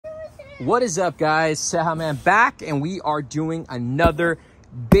What is up, guys? Cejaman back, and we are doing another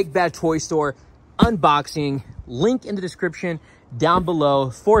Big Bad Toy Store unboxing. Link in the description down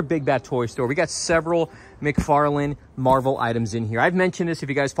below for Big Bad Toy Store. We got several McFarlane Marvel items in here. I've mentioned this if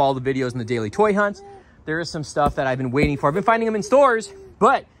you guys follow the videos in the daily toy hunts. There is some stuff that I've been waiting for. I've been finding them in stores,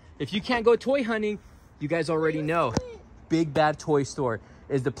 but if you can't go toy hunting, you guys already know Big Bad Toy Store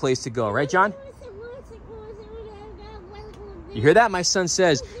is the place to go, right, John? You hear that? My son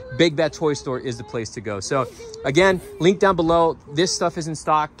says Big Bad Toy Store is the place to go. So again, link down below. This stuff is in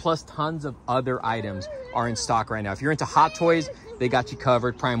stock, plus tons of other items are in stock right now. If you're into hot toys, they got you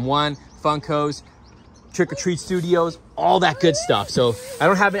covered. Prime One, Funkos, Trick or Treat Studios, all that good stuff. So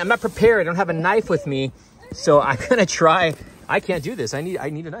I'm not prepared. I don't have a knife with me. So I'm gonna try. I can't do this. I need a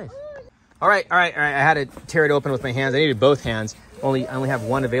knife. All right. I had to tear it open with my hands. I needed both hands. I only have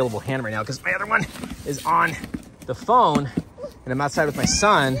one available hand right now because my other one is on the phone. And I'm outside with my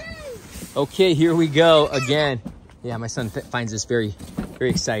son. Okay, here we go again. Yeah, my son finds this very,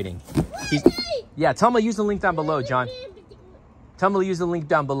 very exciting. Yeah, tell him to use the link down below, John. Tell him to use the link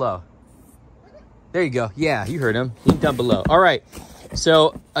down below. There you go. Yeah, you heard him. Link down below. All right.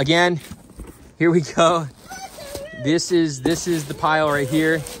 So again, here we go. This is the pile right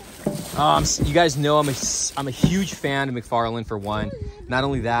here. You guys know I'm a huge fan of McFarlane for one. Not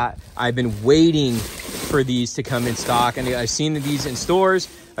only that, I've been waiting for these to come in stock, and I've seen these in stores.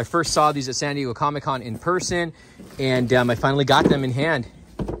 I first saw these at San Diego Comic-Con in person, and I finally got them in hand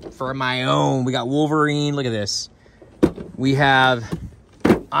for my own. We got Wolverine. Look at this. We have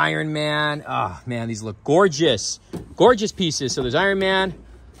Iron Man. Oh man, these look gorgeous. Gorgeous pieces. So there's Iron Man,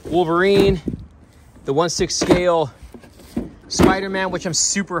 Wolverine, the 1/6 scale Spider-Man, which I'm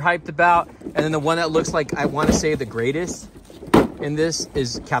super hyped about, and then the one that looks like, I want to say, the greatest in this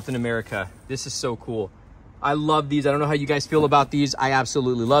is Captain America. This is so cool. I love these. I don't know how you guys feel about these. I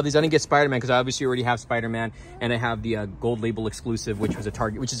absolutely love these. I didn't get Spider-Man because I obviously already have Spider-Man, and I have the gold label exclusive, which is a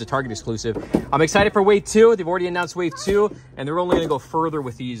Target exclusive. I'm excited for Wave 2. They've already announced Wave 2, and they're only going to go further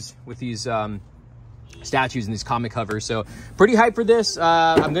with these statues and these comic covers. So pretty hyped for this.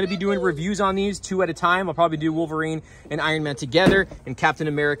 I'm going to be doing reviews on these 2 at a time. I'll probably do Wolverine and Iron Man together, and Captain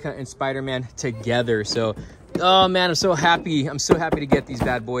America and Spider-Man together. So oh man, I'm so happy. I'm so happy to get these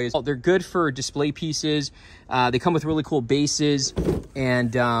bad boys. They're good for display pieces. They come with really cool bases,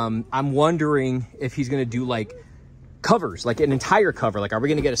 and I'm wondering if he's going to do like covers, like an entire cover. Like, are we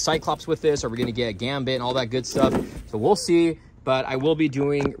going to get a Cyclops with this? Are we going to get a Gambit and all that good stuff? So we'll see. But I will be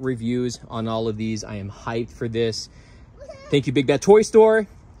doing reviews on all of these. I am hyped for this. Thank you, Big Bad Toy Store.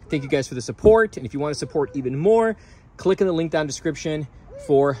 Thank you guys for the support. And if you want to support even more, click in the link down in the description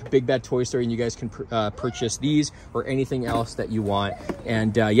for Big Bad Toy Store, and you guys can purchase these or anything else that you want.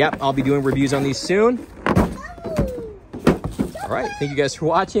 And yeah, I'll be doing reviews on these soon. All right, thank you guys for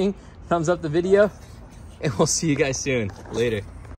watching. Thumbs up the video, and we'll see you guys soon. Later.